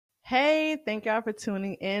Hey, thank y'all for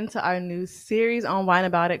tuning in to our new series on Wine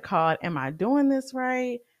About It called Am I Doing This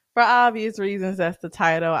Right? For obvious reasons, that's the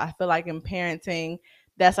title. I feel like in parenting,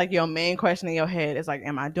 that's like your main question in your head. It's like,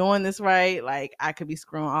 am I doing this right? Like, I could be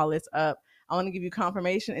screwing all this up. I want to give you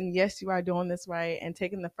confirmation. And yes, you are doing this right. And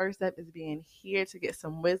taking the first step is being here to get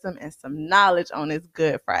some wisdom and some knowledge on this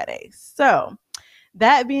Good Friday. So,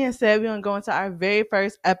 that being said, we're going to go into our very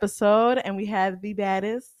first episode, and we have the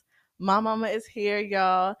baddest. My mama is here,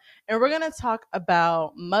 y'all. And we're going to talk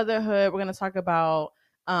about motherhood. We're going to talk about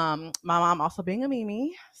my mom also being a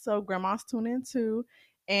Mimi. So, grandma's tuning in too.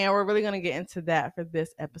 And we're really going to get into that for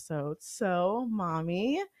this episode. So,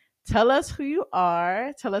 mommy, tell us who you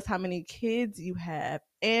are. Tell us how many kids you have.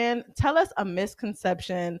 And tell us a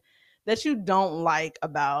misconception that you don't like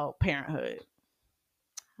about parenthood.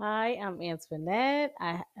 Hi, I'm Antoinette.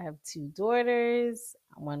 I have two daughters,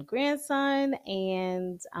 one grandson,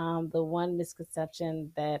 and the one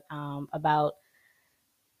misconception that about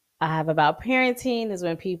I have about parenting is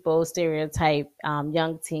when people stereotype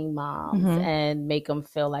young teen moms and make them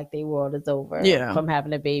feel like their world is over from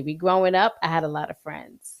having a baby. Growing up, I had a lot of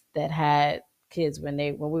friends that had kids when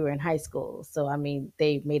we were in high school. So I mean,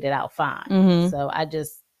 they made it out fine. So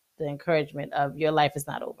the encouragement of your life is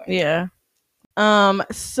not over. Yeah.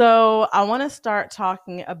 So I want to start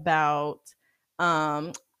talking about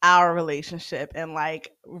our relationship and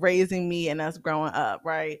like raising me and us growing up,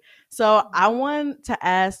 right? So I want to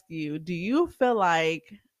ask you, do you feel like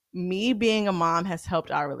me being a mom has helped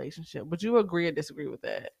our relationship? Would you agree or disagree with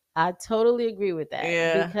that? I totally agree with that.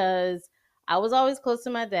 Yeah. Because I was always close to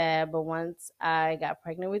my dad, but once I got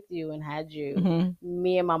pregnant with you and had you,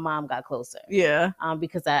 me and my mom got closer. Yeah.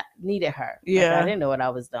 Because I needed her. Yeah. Like, I didn't know what I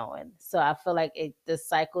was doing. So I feel like the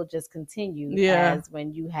cycle just continued as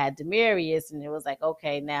when you had Demarius, and it was like,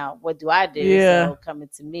 okay, now what do I do? Yeah. So coming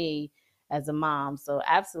to me as a mom. So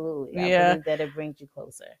absolutely. I believe that it brings you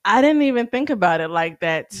closer. I didn't even think about it like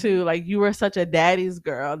that too. Like, you were such a daddy's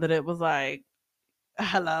girl that it was like,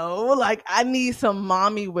 hello, like I need some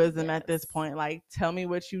mommy wisdom at this point. Like, tell me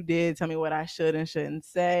what you did, tell me what I should and shouldn't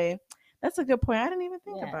say. That's a good point. I didn't even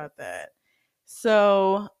think about that.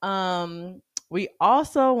 So we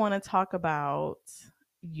also want to talk about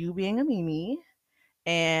you being a Mimi.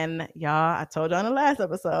 And y'all, I told y'all in the last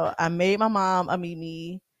episode, I made my mom a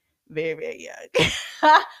Mimi very, very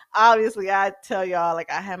young. Obviously, I tell y'all, like,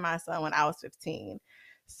 I had my son when I was 15.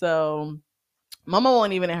 So Mama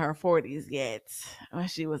wasn't even in her 40s yet when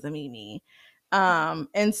she was a Mimi.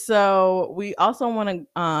 And so we also want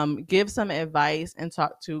to give some advice and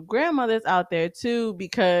talk to grandmothers out there too,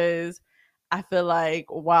 because I feel like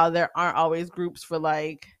while there aren't always groups for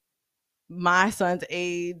like my son's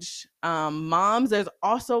age moms, there's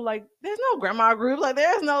also like there's no grandma group, like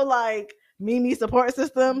there's no like Mimi support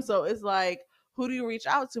system. So it's like, who do you reach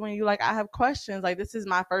out to when you like, I have questions, like this is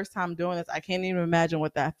my first time doing this, I can't even imagine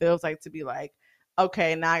what that feels like to be like,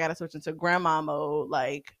 okay, now I gotta switch into grandma mode.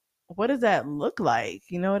 Like, what does that look like?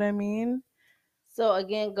 You know what I mean? So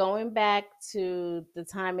again, going back to the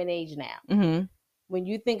time and age now, when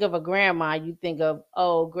you think of a grandma, you think of,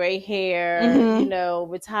 gray hair,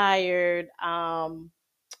 retired. I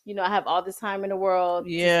have all this time in the world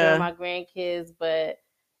to spend with my grandkids, but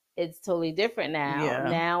it's totally different now. Yeah.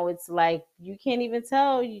 Now it's like you can't even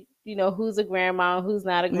tell, who's a grandma, who's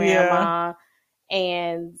not a grandma.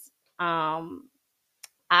 And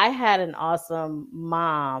I had an awesome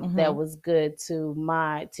mom that was good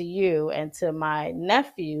to you and to my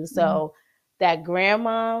nephew. So that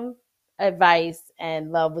grandma advice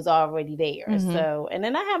and love was already there. So, and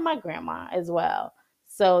then I had my grandma as well.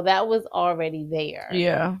 So that was already there.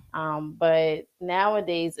 Yeah. But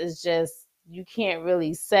nowadays it's just, you can't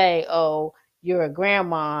really say, oh, you're a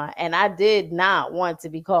grandma. And I did not want to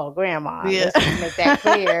be called grandma. Yeah. Let's just make that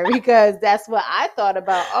clear, because that's what I thought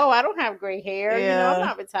about. Oh, I don't have gray hair. Yeah. I'm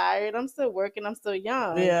not retired. I'm still working. I'm still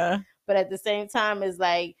young. Yeah. But at the same time, it's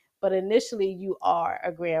like, but initially you are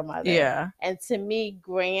a grandmother. Yeah. And to me,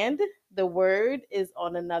 grand, the word, is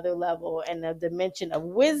on another level and a dimension of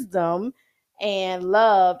wisdom and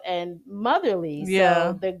love and motherly.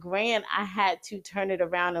 Yeah. So the grand, I had to turn it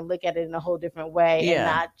around and look at it in a whole different way and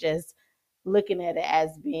not just looking at it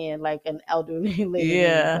as being like an elderly lady.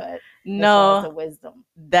 But no, the wisdom.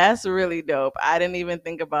 That's really dope. I didn't even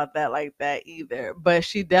think about that like that either. But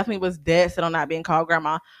she definitely was dead set on not being called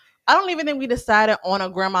grandma. I don't even think we decided on a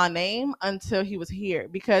grandma name until he was here,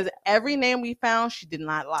 because every name we found she did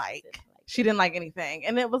not like. She didn't like anything.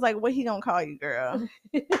 And it was like, what he gonna call you, girl?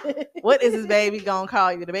 What is this baby gonna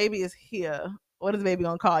call you? The baby is here. What is the baby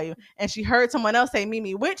gonna call you? And she heard someone else say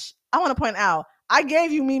Mimi, which I want to point out, I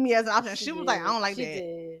gave you Mimi as an option. She was like, I don't like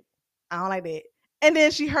that. I don't like that. And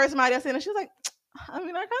then she heard somebody else saying it. She was like, I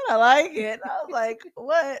mean, I kind of like it. I was like,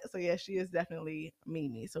 what? So yeah, she is definitely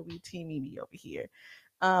Mimi. So we team Mimi over here.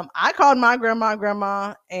 I called my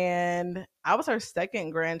grandma, and I was her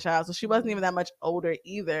second grandchild, so she wasn't even that much older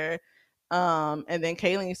either. And then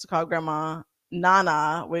Kaylin used to call grandma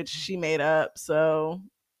Nana, which she made up. So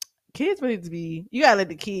kids really need to be, you gotta let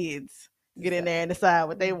the kids get in there and decide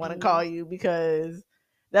what they want to call you, because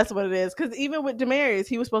that's what it is. Because even with Demarius,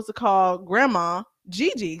 he was supposed to call grandma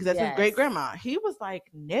Gigi because that's his great grandma. He was like,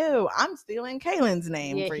 no, I'm stealing Kaylin's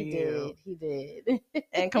name for you. He did.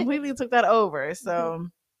 And completely took that over. So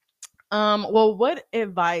well, what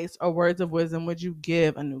advice or words of wisdom would you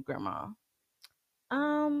give a new grandma?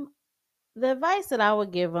 The advice that I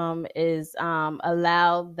would give them is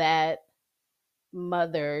allow that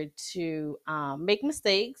mother to make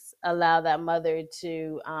mistakes, allow that mother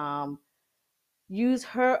to use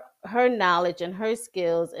her knowledge and her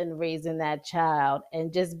skills in raising that child,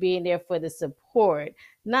 and just being there for the support.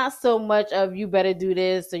 Not so much of you better do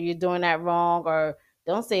this or you're doing that wrong, or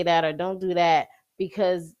don't say that or don't do that,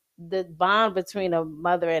 because the bond between a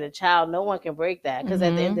mother and a child, no one can break that, because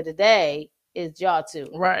at the end of the day, it's y'all two.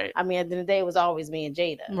 Right. I mean, at the end of the day, it was always me and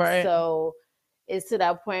Jada. Right. So it's to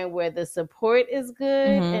that point where the support is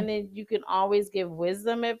good, and then you can always give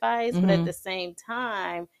wisdom advice, but at the same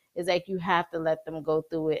time, it's like you have to let them go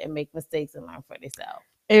through it and make mistakes and learn for themselves.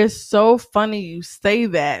 It's so funny you say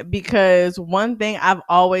that, because one thing I've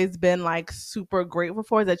always been like super grateful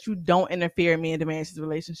for is that you don't interfere in me and Demarius'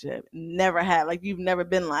 relationship. Never have. Like, you've never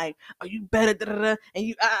been like, oh, you better, and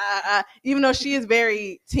you, even though she is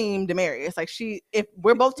very team Demarius. Like, if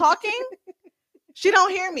we're both talking, she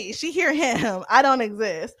don't hear me. She hear him. I don't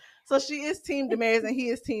exist. So she is team Demarius and he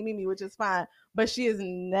is team Mimi, which is fine. But she has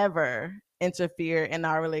never interfered in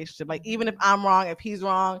our relationship. Like, even if I'm wrong, if he's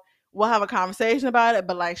wrong, we'll have a conversation about it.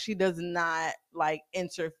 But like, she does not like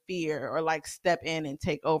interfere or like step in and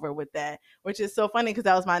take over with that, which is so funny, because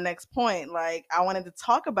that was my next point. Like, I wanted to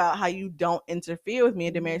talk about how you don't interfere with me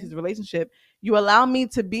and Demarius' relationship. You allow me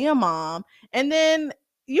to be a mom. And then,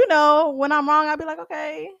 you know, when I'm wrong, I'll be like,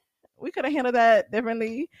 okay, we could have handled that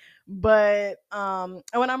differently. But and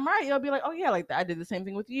when I'm right, you'll be like, oh yeah, like I did the same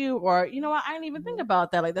thing with you, or you know what, I didn't even think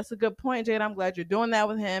about that. Like, that's a good point, Jade. I'm glad you're doing that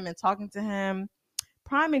with him and talking to him.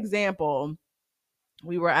 Prime example,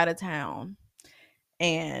 we were out of town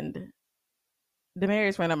and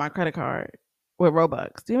Demarius ran up my credit card with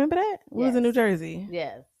Robux. Do you remember that? We was in New Jersey.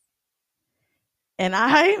 Yes. And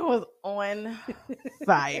I was on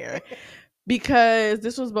fire. Because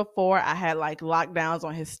this was before I had like lockdowns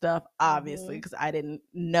on his stuff, obviously, because I didn't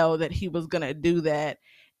know that he was going to do that.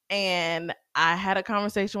 And I had a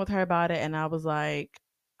conversation with her about it. And I was like,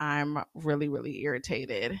 I'm really, really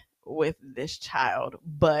irritated with this child,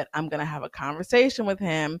 but I'm going to have a conversation with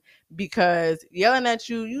him, because yelling at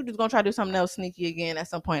you, you just going to try to do something else sneaky again at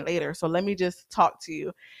some point later. So let me just talk to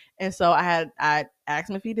you. And so I asked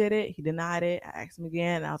him if he did it. He denied it. I asked him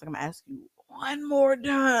again. And I was like, I'm going to ask you one more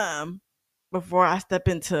time before I step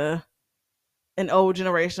into an old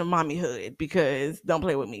generation of mommyhood, because don't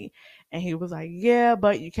play with me. And he was like, yeah,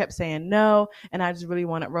 but you kept saying no, and I just really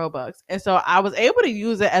wanted Robux. And so I was able to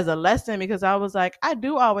use it as a lesson, because I was like, I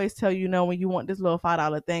do always tell you no when you want this little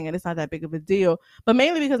 $5 thing, and it's not that big of a deal. But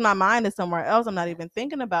mainly because my mind is somewhere else. I'm not even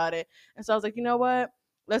thinking about it. And so I was like, you know what?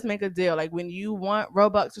 Let's make a deal. Like, when you want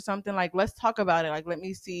Robux or something, like, let's talk about it. Like, let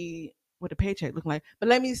me see what the paycheck looking like. But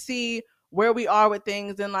let me see where we are with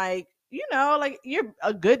things, and like, you know, like, you're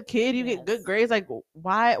a good kid, you get good grades. Like,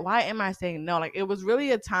 why am I saying no? Like, it was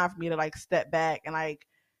really a time for me to like step back and like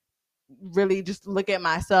really just look at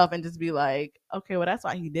myself and just be like, okay, well, that's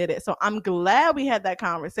why he did it. So I'm glad we had that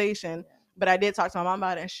conversation. But I did talk to my mom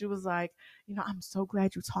about it, and she was like, you know, I'm so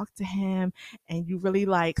glad you talked to him and you really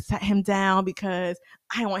like sat him down, because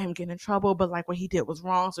I didn't want him getting in trouble, but like what he did was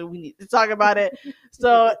wrong, so we need to talk about it.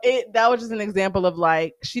 So that was just an example of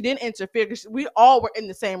like, she didn't interfere, because we all were in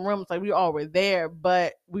the same room. It's like we all were there,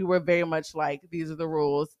 but we were very much like, these are the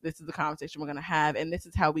rules, this is the conversation we're gonna have, and this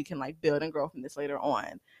is how we can like build and grow from this later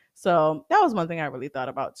on. So that was one thing I really thought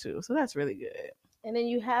about too. So that's really good. And then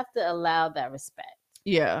you have to allow that respect.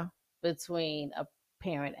 Yeah. Between a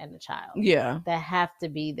parent and a child. Yeah. That have to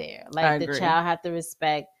be there. Like, the child have to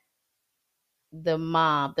respect the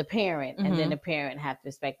mom, the parent, and then the parent have to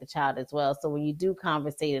respect the child as well. So when you do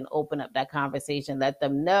conversate and open up that conversation, let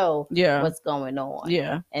them know what's going on.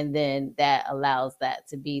 Yeah. And then that allows that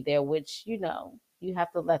to be there, which, you know, you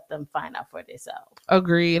have to let them find out for themselves.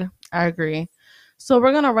 Agreed. I agree. So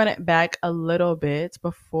we're gonna run it back a little bit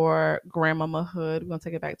before grandmamahood. We're gonna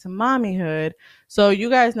take it back to mommyhood. So you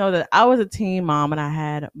guys know that I was a teen mom and I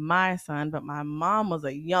had my son, but my mom was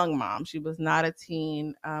a young mom. She was not a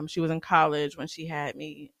teen. She was in college when she had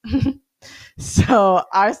me. So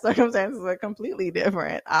our circumstances are completely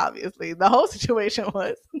different. Obviously, the whole situation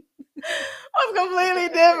was completely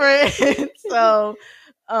different. So,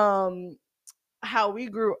 how we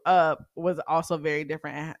grew up was also very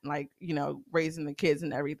different, like, you know, raising the kids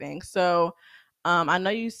and everything. So I know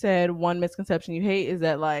you said one misconception you hate is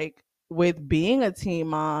that, like, with being a teen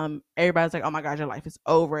mom, everybody's like, oh my god, your life is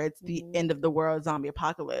over, it's the end of the world, zombie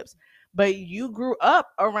apocalypse. But you grew up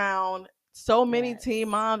around so many teen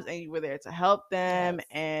moms and you were there to help them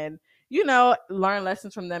and, you know, learn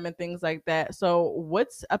lessons from them and things like that. So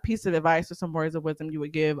what's a piece of advice or some words of wisdom you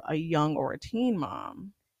would give a young or a teen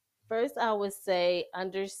mom? First, I would say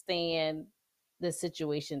understand the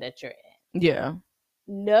situation that you're in. Yeah.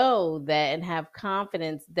 Know that and have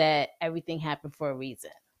confidence that everything happened for a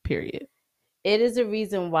reason. Period. It is a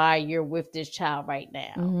reason why you're with this child right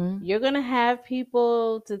now. Mm-hmm. You're going to have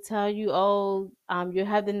people to tell you, oh, you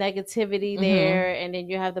have the negativity there and then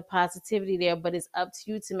you have the positivity there, but it's up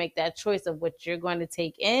to you to make that choice of what you're going to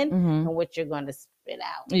take in and what you're going to spit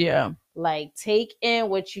out. Yeah. Like, take in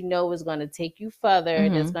what you know is going to take you further,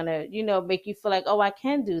 that's going to, you know, make you feel like, oh, I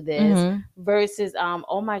can do this, versus,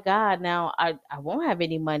 oh my God, now I won't have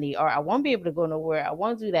any money, or I won't be able to go nowhere, I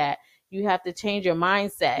won't do that. You have to change your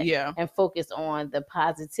mindset and focus on the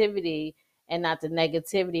positivity and not the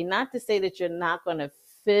negativity. Not to say that you're not going to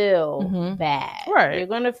feel bad. Right. You're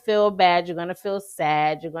going to feel bad. You're going to feel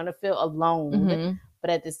sad. You're going to feel alone. But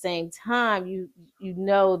at the same time, you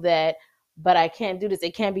know that, but I can't do this.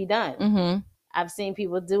 It can't be done. I've seen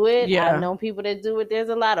people do it. Yeah. I've known people that do it. There's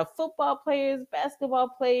a lot of football players, basketball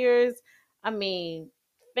players. I mean,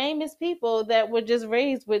 famous people that were just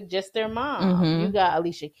raised with just their mom. You got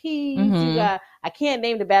Alicia Keys. You got, I can't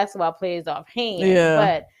name the basketball players offhand,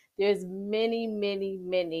 but there's many, many,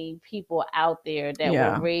 many people out there that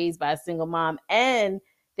were raised by a single mom, and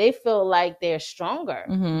they feel like they're stronger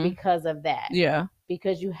because of that. Yeah.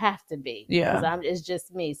 Because you have to be. Yeah. Because it's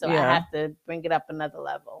just me. So I have to bring it up another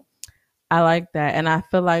level. I like that. And I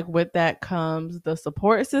feel like with that comes the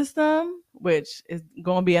support system, which is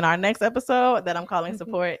going to be in our next episode that I'm calling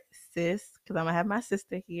Support Sis, because I'm going to have my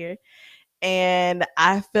sister here. And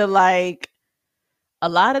I feel like a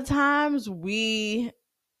lot of times we,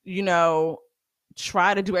 you know,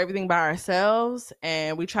 try to do everything by ourselves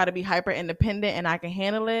and we try to be hyper independent and I can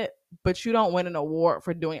handle it, but you don't win an award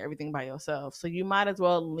for doing everything by yourself. So you might as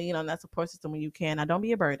well lean on that support system when you can. Now, don't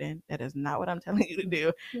be a burden. That is not what I'm telling you to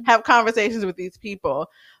do. Have conversations with these people,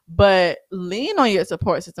 but lean on your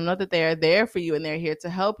support system. Know that they're there for you and they're here to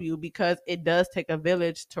help you, because it does take a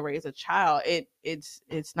village to raise a child.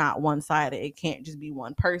 It's not one-sided. It can't just be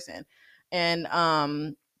one person. And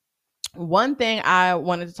one thing I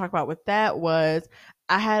wanted to talk about with that was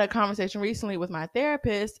I had a conversation recently with my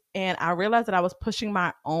therapist and I realized that I was pushing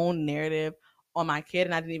my own narrative on my kid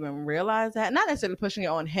and I didn't even realize that. Not necessarily pushing it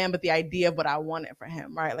on him, but the idea of what I wanted for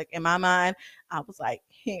him, right? Like in my mind, I was like,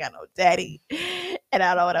 he ain't got no daddy and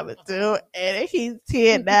I don't know what I'm going to do. And he's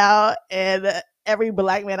 10 now and every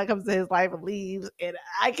black man that comes to his life leaves and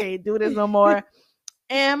I can't do this no more.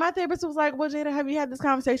 And my therapist was like, well, Jada, have you had this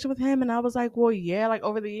conversation with him? And I was like, well, yeah, like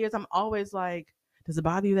over the years, I'm always like, does it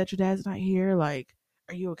bother you that your dad's not here? Like,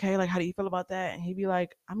 are you okay? Like, how do you feel about that? And he'd be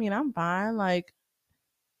like, I mean, I'm fine. Like,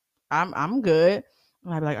 I'm good.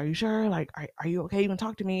 And I'd be like, are you sure? Like, are you okay? You can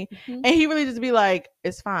talk to me. And he really just be like,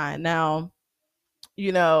 it's fine. Now,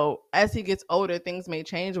 you know, as he gets older, things may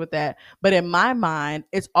change with that. But in my mind,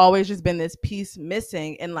 it's always just been this piece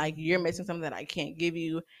missing. And like, you're missing something that I can't give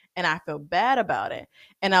you. And I feel bad about it.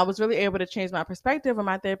 And I was really able to change my perspective. And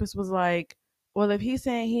my therapist was like, well, if he's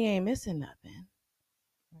saying he ain't missing nothing,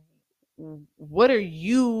 what are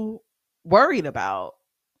you worried about?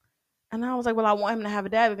 And I was like, well, I want him to have a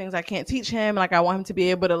dad, the things I can't teach him. Like, I want him to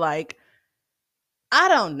be able to, like, I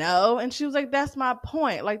don't know. And she was like, that's my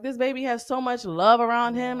point. Like, this baby has so much love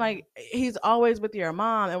around him. Like, he's always with your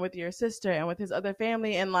mom and with your sister and with his other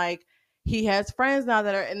family. And like, he has friends now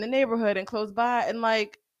that are in the neighborhood and close by. And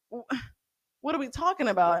like, what are we talking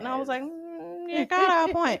about? And I was like, you got our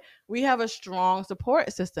point. We have a strong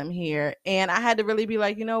support system here. And I had to really be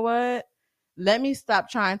like, you know what? Let me stop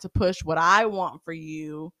trying to push what I want for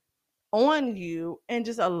you on you and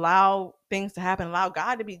just allow things to happen. Allow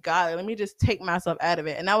God to be God. Let me just take myself out of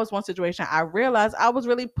it. And that was one situation I realized I was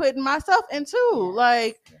really putting myself into.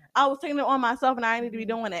 Like, I was taking it on myself and I need to be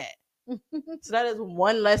doing that. So that is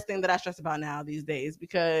one less thing that I stress about now these days,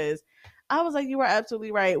 because I was like, you were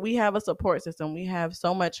absolutely right. We have a support system. We have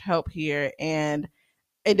so much help here, and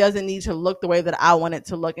it doesn't need to look the way that I want it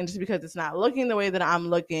to look. And just because it's not looking the way that I'm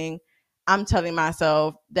looking, I'm telling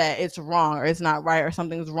myself that it's wrong or it's not right or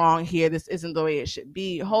something's wrong here. This isn't the way it should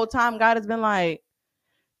be. The whole time God has been like,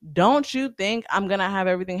 don't you think I'm going to have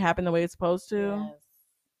everything happen the way it's supposed to?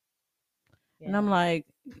 Yes. And I'm like,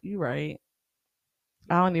 you're right.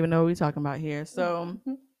 I don't even know what we're talking about here. So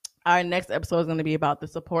our next episode is going to be about the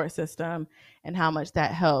support system and how much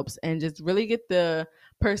that helps, and just really get the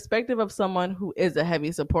perspective of someone who is a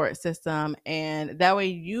heavy support system. And that way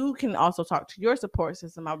you can also talk to your support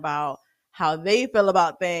system about how they feel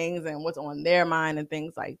about things and what's on their mind and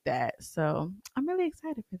things like that. So I'm really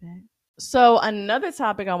excited for that. So another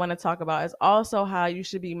topic I want to talk about is also how you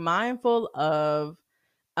should be mindful of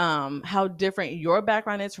how different your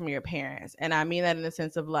background is from your parents. And I mean that in the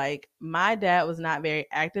sense of like, my dad was not very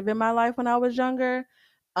active in my life when I was younger.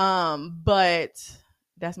 But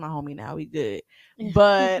that's my homie now. We good.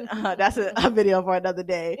 But that's a video for another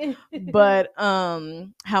day. But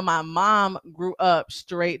how my mom grew up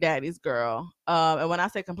straight daddy's girl. And when I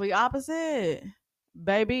say complete opposite,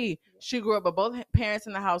 baby, she grew up with both parents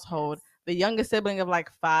in the household. Yes. The youngest sibling of like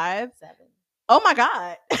 5. 7. Oh my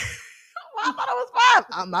God. I thought it was 5.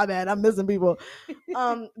 Oh, my bad. I'm missing people.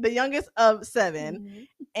 The youngest of 7,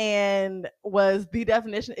 and was the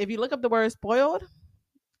definition. If you look up the word spoiled,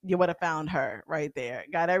 you would have found her right there.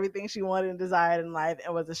 Got everything she wanted and desired in life,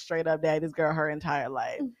 and was a straight up daddy's girl her entire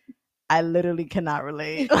life. I literally cannot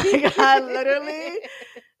relate. Like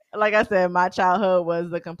I said, my childhood was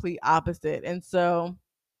the complete opposite. And so,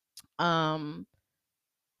 I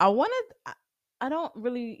don't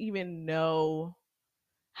really even know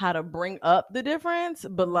how to bring up the difference,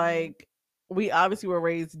 but like, we obviously were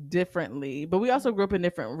raised differently, but we also grew up in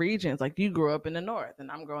different regions. Like, you grew up in the north and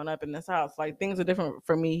I'm growing up in the south. Like, things are different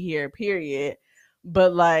for me here, period.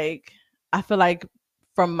 But like, I feel like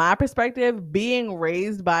from my perspective, being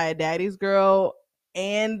raised by a daddy's girl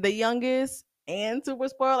and the youngest and super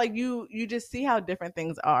spoiled, like, you just see how different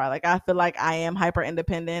things are. Like, I feel like I am hyper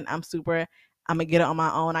independent. I'm gonna get it on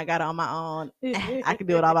my own. I got it on my own. I can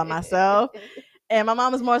do it all by myself. And my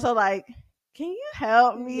mom is more so like, can you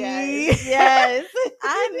help me? Yes.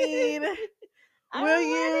 Will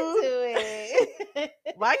you do it?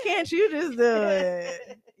 Why can't you just do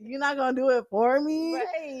it? You're not going to do it for me?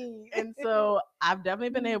 Right. And so I've definitely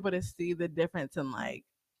been able to see the difference in like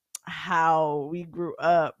how we grew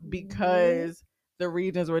up, because the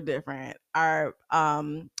regions were different. Our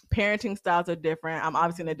parenting styles are different. I'm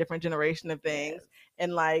obviously in a different generation of things.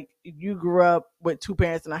 And like, you grew up with 2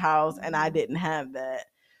 parents in the house, and I didn't have that.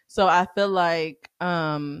 So I feel like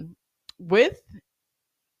with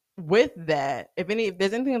that, if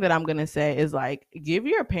there's anything that I'm gonna say is like, give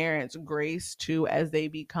your parents grace too as they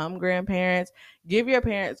become grandparents. Give your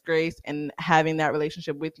parents grace in having that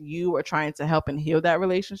relationship with you, or trying to help and heal that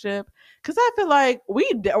relationship. Because I feel like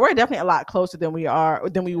we're definitely a lot closer than we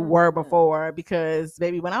were before. Because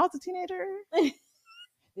baby, when I was a teenager.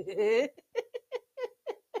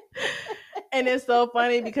 And it's so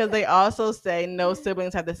funny because they also say no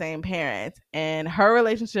siblings have the same parents, and her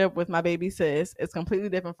relationship with my baby sis is completely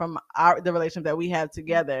different from the relationship that we have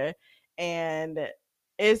together. And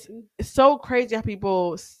it's so crazy how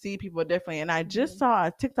people see people differently. And I just saw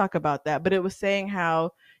a TikTok about that, but it was saying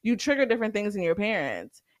how you trigger different things in your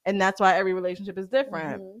parents, and that's why every relationship is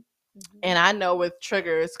different. And I know with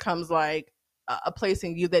triggers comes like a place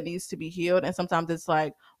in you that needs to be healed. And sometimes it's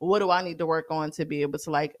like, what do I need to work on to be able to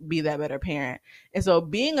like be that better parent? And so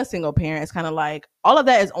being a single parent is kind of like, all of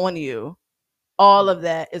that is on you. All of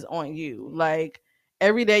that is on you. Like,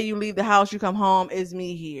 every day you leave the house, you come home, it's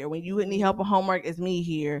me here. When you need help with homework, it's me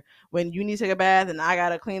here. When you need to take a bath and I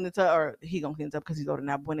gotta clean the tub, or he gonna clean the tub because he's older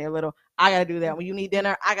now, but when they're little, I gotta do that. When you need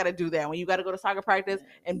dinner, I gotta do that. When you gotta go to soccer practice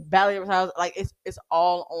and ballet recital, like, it's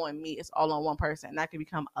all on me. It's all on one person. And that can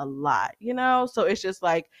become a lot, you know? So it's just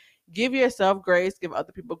like, give yourself grace, give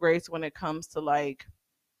other people grace when it comes to like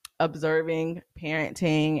observing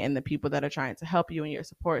parenting and the people that are trying to help you in your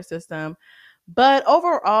support system. But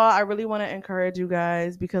overall, I really want to encourage you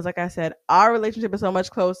guys, because like I said, our relationship is so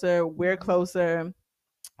much closer. We're closer.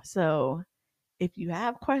 So if you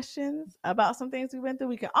have questions about some things we went through,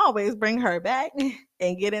 we can always bring her back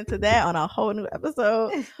and get into that on a whole new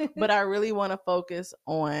episode. But I really want to focus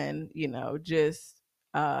on, just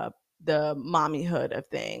the mommyhood of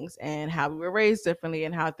things and how we were raised differently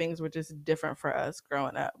and how things were just different for us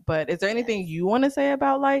growing up. But is there anything you want to say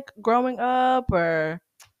about like growing up, or?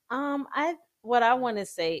 What I want to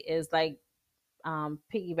say is like,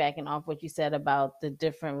 piggybacking off what you said about the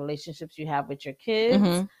different relationships you have with your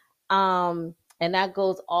kids. And that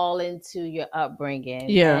goes all into your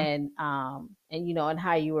upbringing and and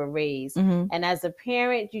how you were raised. And as a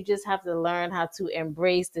parent, you just have to learn how to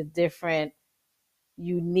embrace the different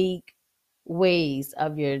unique ways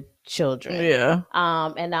of your children.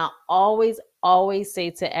 And I always say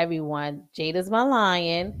to everyone, Jada's my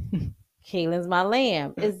lion, Kaylin's my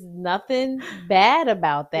lamb. It's nothing bad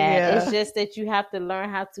about that. It's just that you have to learn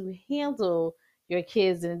how to handle your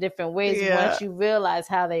kids in different ways once you realize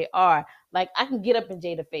how they are. Like, I can get up in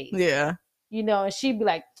Jada's face. And she'd be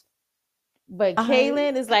like, but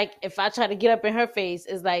Kaylin is like, if I try to get up in her face,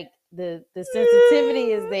 it's like the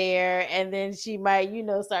sensitivity is there, and then she might,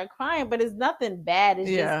 start crying, but it's nothing bad. It's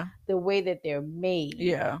just the way that they're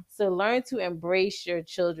made. So learn to embrace your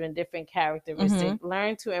children, different characteristics.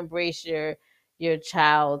 Learn to embrace your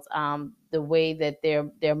child's the way that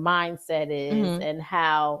their mindset is, and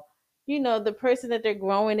how the person that they're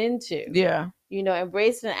growing into.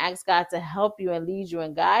 Embrace and ask God to help you and lead you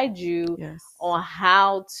and guide you on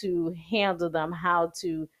how to handle them, how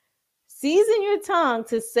to season your tongue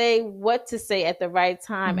to say what to say at the right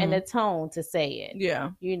time, and the tone to say it.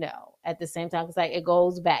 At the same time, it's like it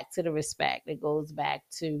goes back to the respect. It goes back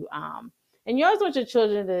to and you always want your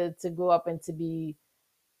children to grow up and to be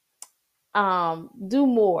do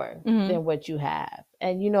more than what you have,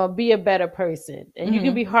 and be a better person. And you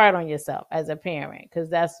can be hard on yourself as a parent,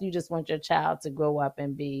 because you just want your child to grow up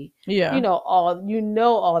and be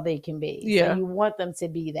all they can be. So you want them to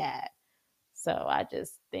be that. So I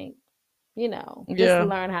just think just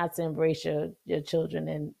learn how to embrace your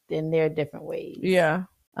children in their different ways.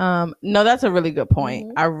 No, that's a really good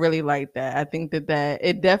point. I really like that. I think that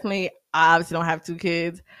it definitely, I obviously don't have 2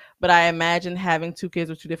 kids, but I imagine having 2 kids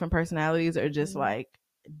with 2 different personalities are just like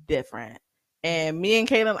different. And me and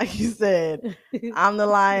Kaylin, like you said, I'm the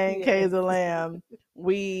lion, Kay's the lamb.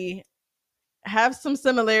 We have some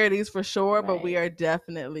similarities for sure, but we are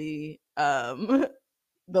definitely the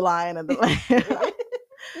lion and the lamb.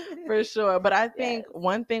 For sure. But I think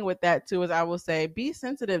one thing with that too is, I will say, be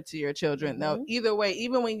sensitive to your children though. Either way,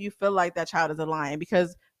 even when you feel like that child is a lion,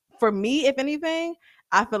 because for me, if anything,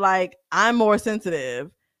 I feel like I'm more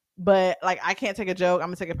sensitive, but like I can't take a joke. I'm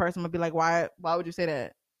gonna take it personal. I'm gonna be like, why would you say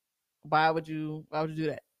that? Why would you do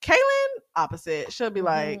that? Kaylin, opposite. She'll be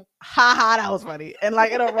like, ha ha, that was funny. And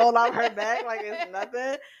like it'll roll off her back like it's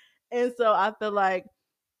nothing. And so I feel like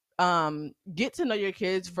get to know your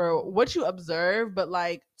kids for what you observe, but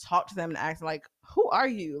like talk to them and ask like, who are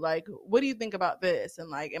you? Like, what do you think about this?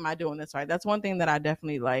 And like, am I doing this right? That's one thing that I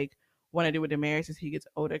definitely like want to do with Damaris as he gets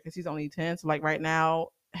older, because he's only 10. So like right now,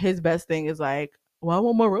 his best thing is like, well, I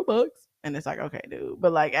want more Robux. And it's like, okay, dude.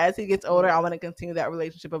 But like as he gets older, I want to continue that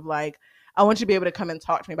relationship of like, I want you to be able to come and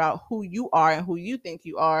talk to me about who you are and who you think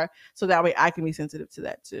you are, so that way I can be sensitive to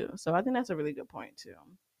that too. So I think that's a really good point too.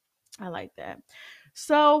 I like that.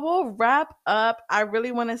 So we'll wrap up. I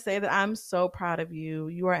really want to say that I'm so proud of you.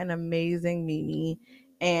 You are an amazing Mimi.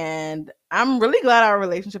 And I'm really glad our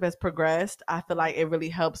relationship has progressed. I feel like it really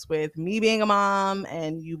helps with me being a mom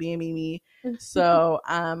and you being Mimi. So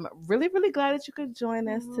I'm really, really glad that you could join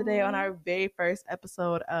us today on our very first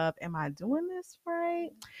episode of Am I Doing This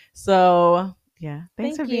Right? So yeah,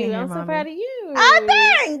 thanks for being here, I'm Mommy. so proud of you.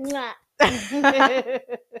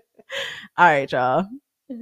 Thanks. All right, y'all.